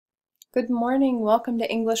Good morning. Welcome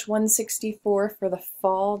to English 164 for the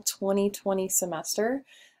fall 2020 semester.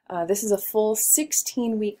 This is a full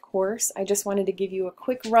 16-week course. I just wanted to give you a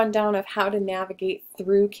quick rundown of how to navigate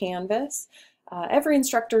through Canvas. Every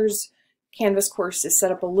instructor's Canvas course is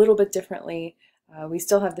set up a little bit differently. We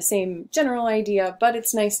still have the same general idea, but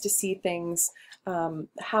it's nice to see things,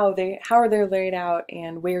 how are they laid out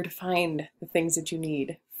and where to find the things that you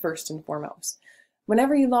need first and foremost.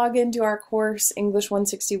 Whenever you log into our course, English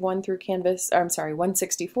 161 through Canvas, or I'm sorry,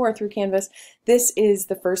 164 through Canvas, this is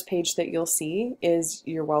the first page that you'll see is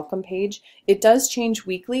your welcome page. It does change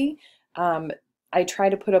weekly. I try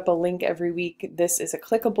to put up a link every week. This is a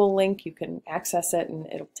clickable link. You can access it and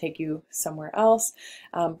it'll take you somewhere else.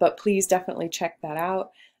 But please definitely check that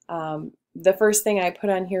out. The first thing I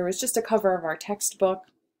put on here was just a cover of our textbook,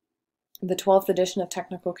 the 12th edition of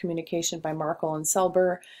Technical Communication by Markle and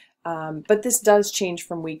Selber. But this does change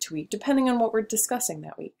from week to week, depending on what we're discussing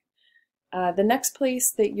that week. The next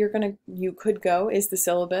place that you could go is the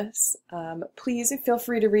syllabus. Please feel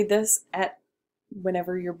free to read this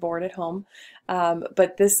whenever you're bored at home.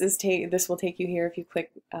 But this will take you here. If you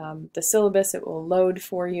click the syllabus, it will load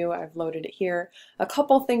for you. I've loaded it here. A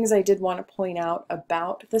couple things I did want to point out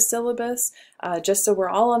about the syllabus, just so we're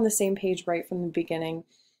all on the same page right from the beginning.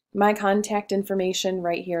 My contact information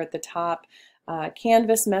right here at the top.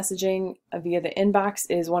 Canvas messaging via the inbox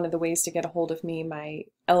is one of the ways to get a hold of me. My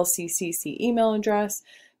LCCC email address,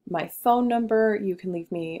 my phone number, you can leave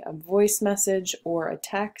me a voice message or a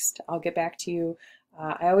text. I'll get back to you.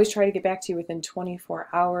 I always try to get back to you within 24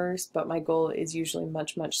 hours, but my goal is usually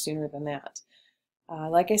much sooner than that.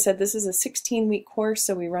 Like I said, this is a 16-week course,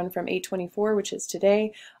 so we run from 8/24, which is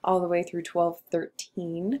today, all the way through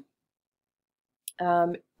 12/13.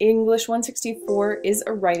 English 164 is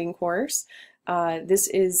a writing course. This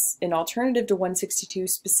is an alternative to 162,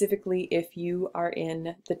 specifically if you are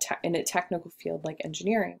in a technical field like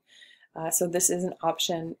engineering. So this is an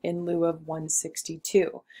option in lieu of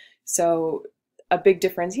 162. So a big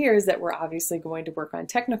difference here is that we're obviously going to work on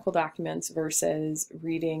technical documents versus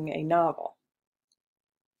reading a novel.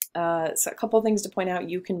 So a couple things to point out.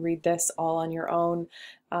 You can read this all on your own.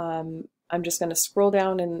 I'm just going to scroll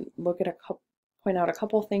down and point out a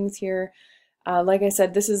couple things here. Like I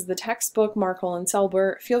said, this is the textbook, Markle and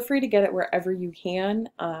Selber. Feel free to get it wherever you can.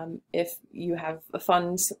 If you have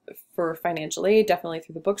funds for financial aid, definitely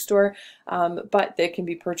through the bookstore, but they can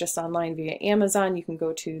be purchased online via Amazon. You can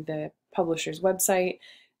go to the publisher's website.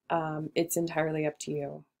 It's entirely up to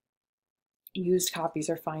you. Used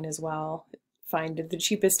copies are fine as well. Find the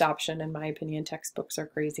cheapest option, in my opinion. Textbooks are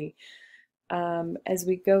crazy. As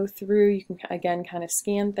we go through, you can again kind of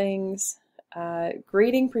scan things.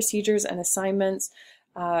 Grading procedures and assignments.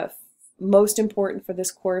 Most important for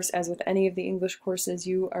this course, as with any of the English courses,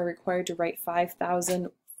 you are required to write 5,000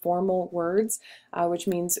 formal words, which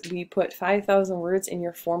means we put 5,000 words in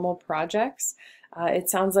your formal projects. It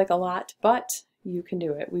sounds like a lot, but you can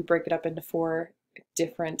do it. We break it up into 4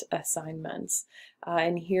 different assignments.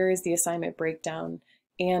 And here is the assignment breakdown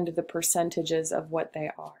and the percentages of what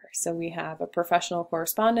they are. So we have a professional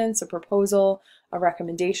correspondence, a proposal, a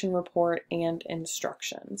recommendation report, and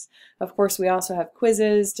instructions. Of course, we also have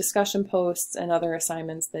quizzes, discussion posts, and other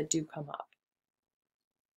assignments that do come up.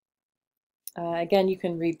 Again, you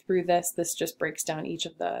can read through this. This just breaks down each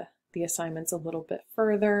of the assignments a little bit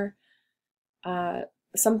further.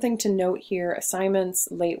 Something to note here, assignments,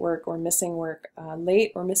 late work, or missing work.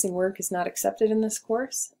 Late or missing work is not accepted in this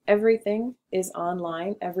course. Everything is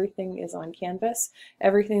online. Everything is on Canvas.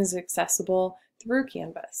 Everything is accessible through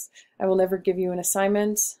Canvas. I will never give you an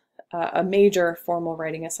assignment, a major formal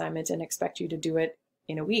writing assignment, and expect you to do it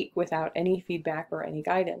in a week without any feedback or any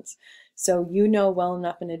guidance. So you know well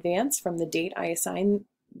enough in advance from the date I assign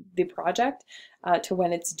the project to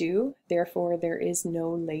when it's due. Therefore, there is no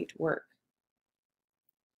late work.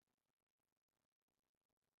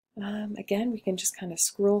 Again, we can just kind of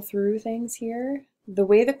scroll through things here. The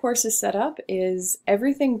way the course is set up is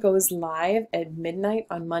everything goes live at midnight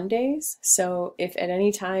on Mondays. So if at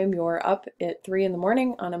any time you're up at 3 in the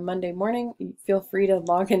morning on a Monday morning, feel free to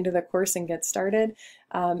log into the course and get started.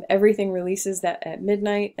 Everything releases that at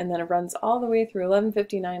midnight, and then it runs all the way through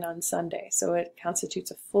 11:59 on Sunday. So it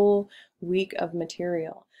constitutes a full week of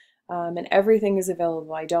material. And everything is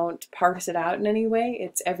available. I don't parse it out in any way.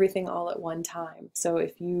 It's everything all at one time. So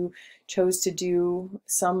if you chose to do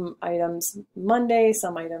some items Monday,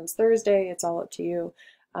 some items Thursday, it's all up to you.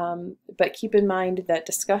 But keep in mind that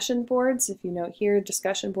discussion boards, if you note here,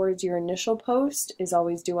 discussion boards, your initial post is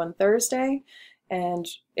always due on Thursday, and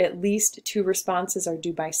at least 2 responses are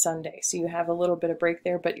due by Sunday. So you have a little bit of break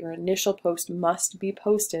there, but your initial post must be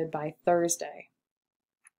posted by Thursday.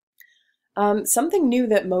 Something new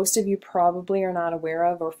that most of you probably are not aware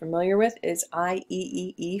of or familiar with is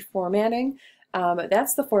IEEE formatting.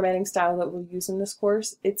 That's the formatting style that we'll use in this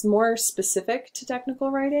course. It's more specific to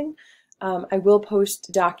technical writing. I will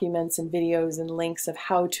post documents and videos and links of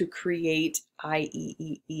how to create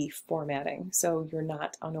IEEE formatting, so you're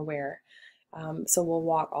not unaware. So we'll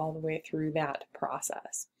walk all the way through that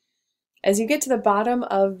process. As you get to the bottom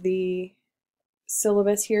of the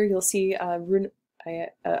syllabus here, you'll see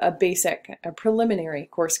a basic, a preliminary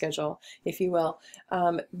course schedule, if you will.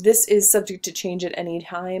 This is subject to change at any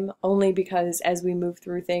time, only because as we move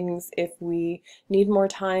through things, if we need more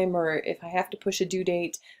time or if I have to push a due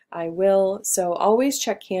date, I will. So always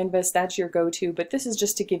check Canvas, that's your go-to, but this is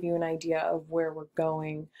just to give you an idea of where we're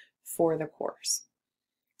going for the course.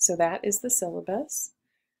 So that is the syllabus.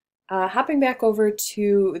 Hopping back over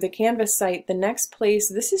to the Canvas site, the next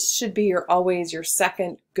place, should be always your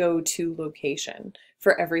second go-to location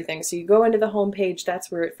for everything. So you go into the home page,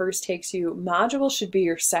 that's where it first takes you. Modules should be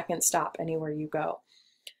your second stop anywhere you go.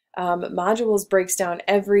 Modules breaks down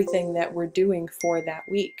everything that we're doing for that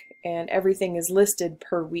week, and everything is listed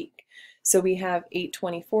per week. So we have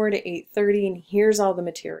 8:24 to 8:30, and here's all the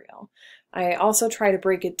material. I also try to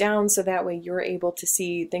break it down so that way you're able to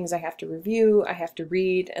see things I have to review, I have to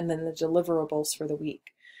read, and then the deliverables for the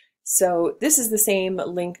week. So this is the same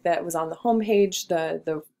link that was on the home page,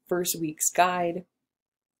 the first week's guide.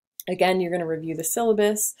 Again, you're going to review the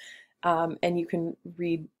syllabus, and you can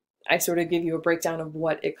read. I sort of give you a breakdown of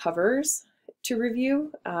what it covers to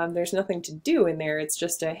review. There's nothing to do in there. It's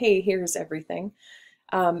just a, hey, here's everything.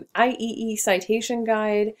 IEE citation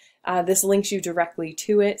guide, this links you directly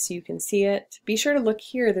to it so you can see it. Be sure to look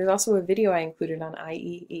here. There's also a video I included on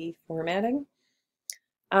IEE formatting.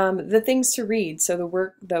 The things to read, so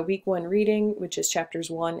the week 1 reading, which is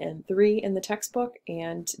chapters 1 and 3 in the textbook,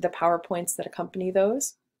 and the PowerPoints that accompany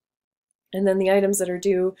those. And then the items that are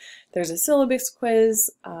due, there's a syllabus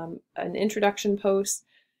quiz, an introduction post,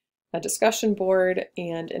 a discussion board,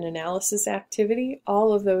 and an analysis activity.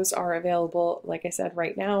 All of those are available, like I said,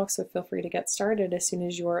 right now, so feel free to get started as soon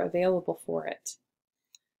as you're available for it.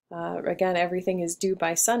 Again, everything is due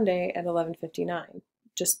by Sunday at 11:59.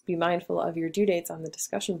 Just be mindful of your due dates on the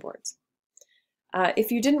discussion boards. If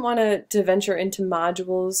you didn't want to venture into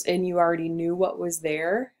modules and you already knew what was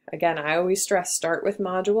there, again, I always stress start with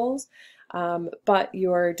modules. But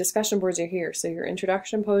your discussion boards are here. So your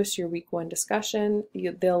introduction post, your week 1 discussion,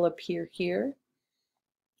 they'll appear here.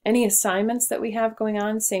 Any assignments that we have going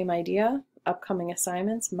on, same idea, upcoming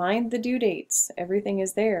assignments, mind the due dates, everything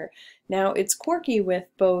is there. Now it's quirky with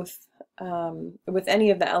both, with any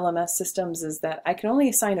of the LMS systems is that I can only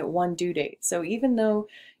assign it one due date. So even though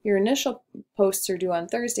your initial posts are due on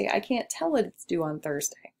Thursday, I can't tell it it's due on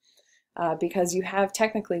Thursday. Because you have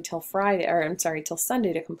technically till Friday, or I'm sorry, till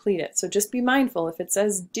Sunday to complete it. So just be mindful, if it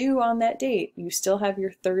says due on that date, you still have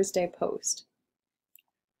your Thursday post.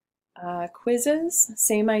 Quizzes,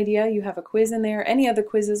 same idea, you have a quiz in there. Any other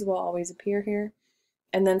quizzes will always appear here.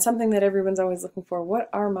 And then something that everyone's always looking for, what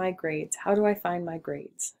are my grades? How do I find my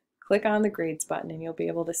grades? Click on the grades button and you'll be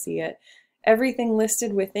able to see it. Everything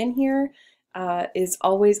listed within here is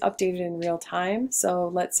always updated in real time. So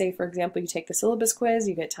let's say, for example, you take the syllabus quiz,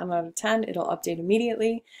 you get 10 out of 10, it'll update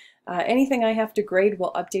immediately. Anything I have to grade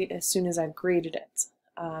will update as soon as I've graded it.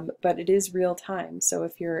 But it is real time. So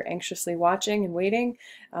if you're anxiously watching and waiting,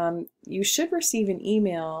 you should receive an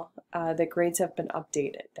email that grades have been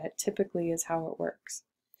updated. That typically is how it works.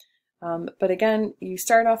 But again, you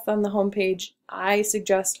start off on the home page. I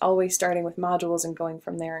suggest always starting with modules and going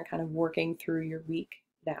from there and kind of working through your week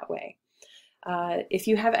that way. If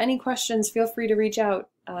you have any questions, feel free to reach out.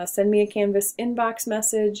 Send me a Canvas inbox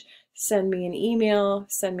message, send me an email,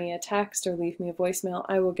 send me a text, or leave me a voicemail.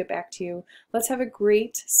 I will get back to you. Let's have a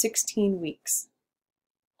great 16 weeks.